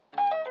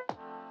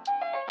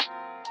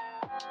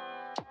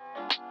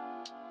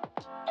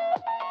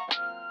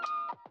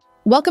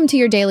Welcome to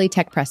your daily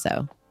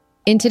Techpresso.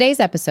 In today's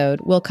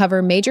episode, we'll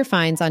cover major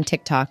fines on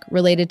TikTok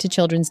related to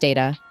children's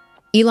data,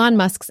 Elon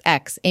Musk's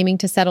X aiming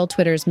to settle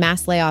Twitter's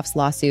mass layoffs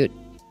lawsuit,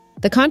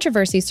 the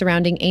controversy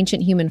surrounding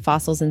ancient human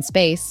fossils in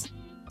space,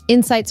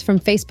 insights from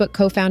Facebook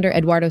co-founder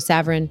Eduardo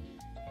Saverin,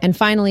 and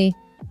finally,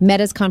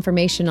 Meta's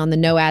confirmation on the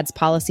no ads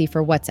policy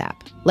for WhatsApp.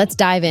 Let's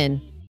dive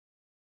in.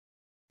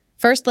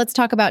 First, let's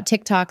talk about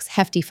TikTok's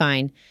hefty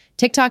fine.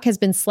 TikTok has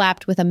been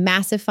slapped with a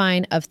massive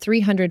fine of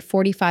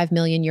 345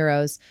 million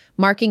euros,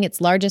 marking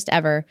its largest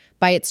ever,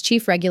 by its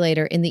chief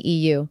regulator in the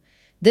EU.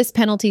 This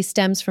penalty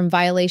stems from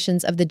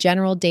violations of the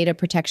General Data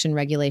Protection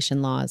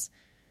Regulation laws,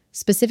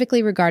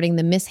 specifically regarding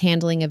the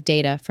mishandling of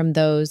data from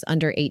those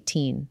under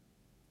 18.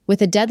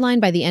 With a deadline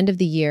by the end of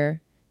the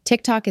year,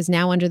 TikTok is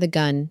now under the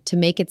gun to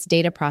make its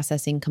data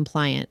processing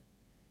compliant.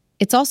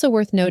 It's also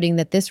worth noting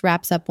that this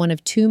wraps up one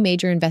of two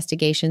major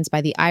investigations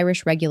by the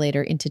Irish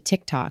regulator into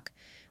TikTok,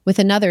 with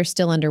another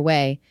still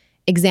underway,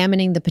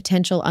 examining the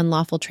potential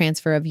unlawful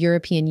transfer of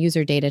European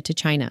user data to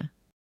China.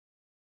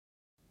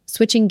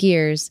 Switching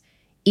gears,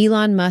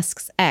 Elon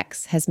Musk's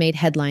X has made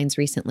headlines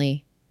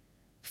recently.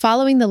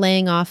 Following the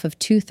laying off of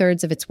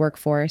two-thirds of its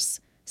workforce,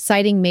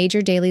 citing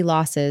major daily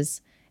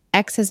losses,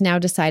 X has now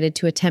decided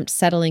to attempt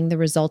settling the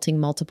resulting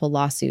multiple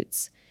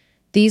lawsuits.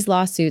 These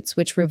lawsuits,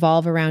 which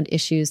revolve around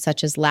issues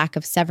such as lack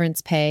of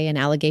severance pay and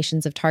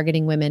allegations of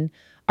targeting women,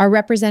 are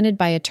represented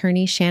by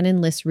attorney Shannon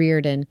Liss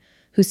Reardon,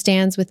 who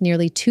stands with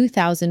nearly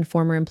 2,000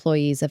 former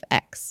employees of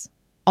X.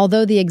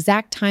 Although the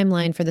exact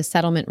timeline for the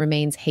settlement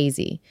remains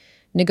hazy,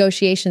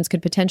 negotiations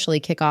could potentially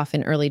kick off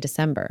in early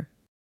December.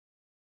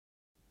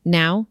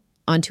 Now,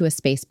 onto a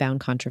space-bound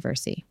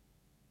controversy.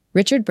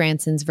 Richard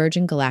Branson's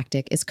Virgin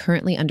Galactic is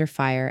currently under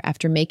fire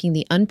after making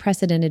the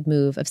unprecedented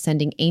move of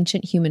sending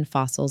ancient human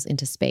fossils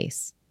into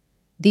space.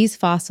 These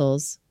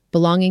fossils,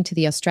 belonging to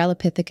the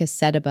Australopithecus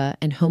sediba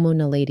and Homo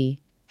naledi,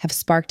 have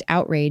sparked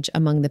outrage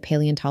among the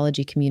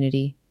paleontology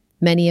community,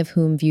 many of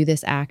whom view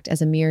this act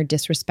as a mere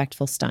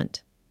disrespectful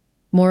stunt.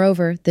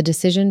 Moreover, the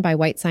decision by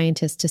white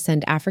scientists to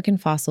send African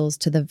fossils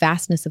to the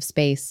vastness of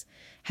space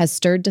has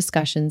stirred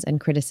discussions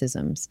and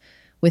criticisms,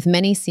 with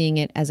many seeing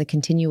it as a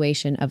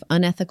continuation of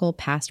unethical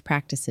past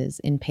practices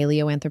in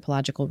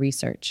paleoanthropological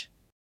research.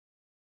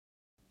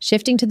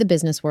 Shifting to the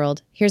business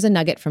world, here's a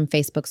nugget from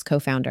Facebook's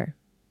co-founder.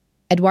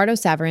 Eduardo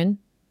Saverin,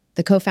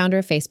 the co-founder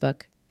of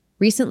Facebook,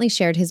 recently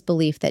shared his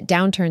belief that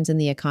downturns in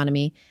the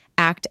economy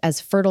act as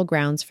fertile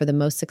grounds for the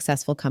most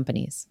successful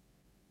companies.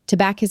 To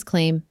back his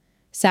claim,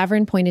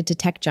 Saverin pointed to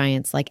tech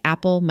giants like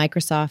Apple,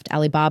 Microsoft,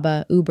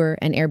 Alibaba, Uber,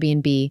 and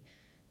Airbnb,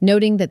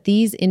 noting that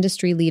these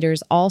industry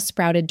leaders all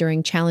sprouted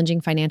during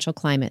challenging financial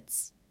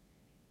climates.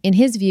 In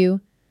his view,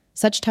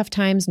 such tough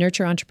times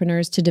nurture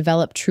entrepreneurs to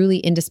develop truly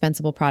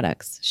indispensable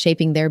products,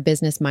 shaping their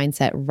business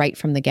mindset right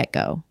from the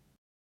get-go.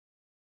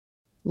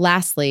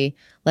 Lastly,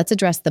 let's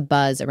address the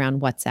buzz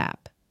around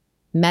WhatsApp.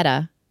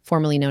 Meta,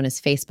 formerly known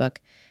as Facebook,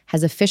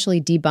 has officially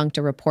debunked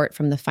a report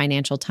from the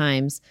Financial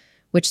Times,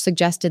 which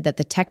suggested that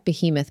the tech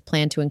behemoth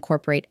planned to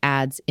incorporate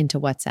ads into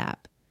WhatsApp.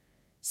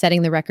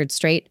 Setting the record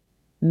straight,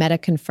 Meta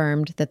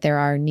confirmed that there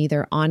are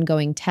neither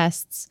ongoing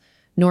tests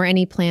nor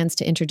any plans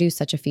to introduce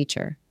such a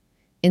feature.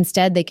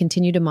 Instead, they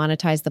continue to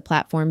monetize the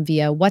platform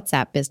via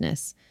WhatsApp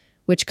Business,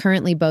 which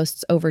currently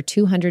boasts over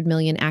 200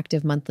 million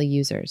active monthly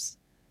users.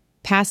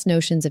 Past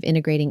notions of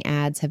integrating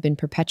ads have been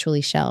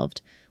perpetually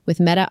shelved, with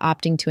Meta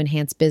opting to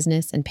enhance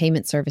business and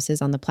payment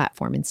services on the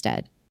platform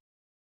instead.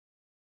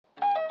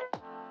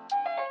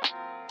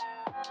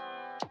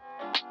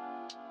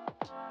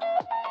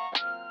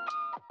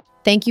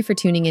 Thank you for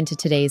tuning into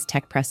today's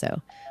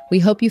Techpresso. We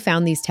hope you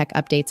found these tech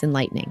updates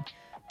enlightening.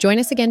 Join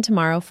us again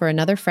tomorrow for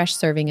another fresh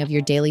serving of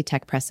your daily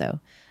Techpresso.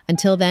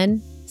 Until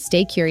then,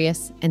 stay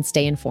curious and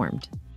stay informed.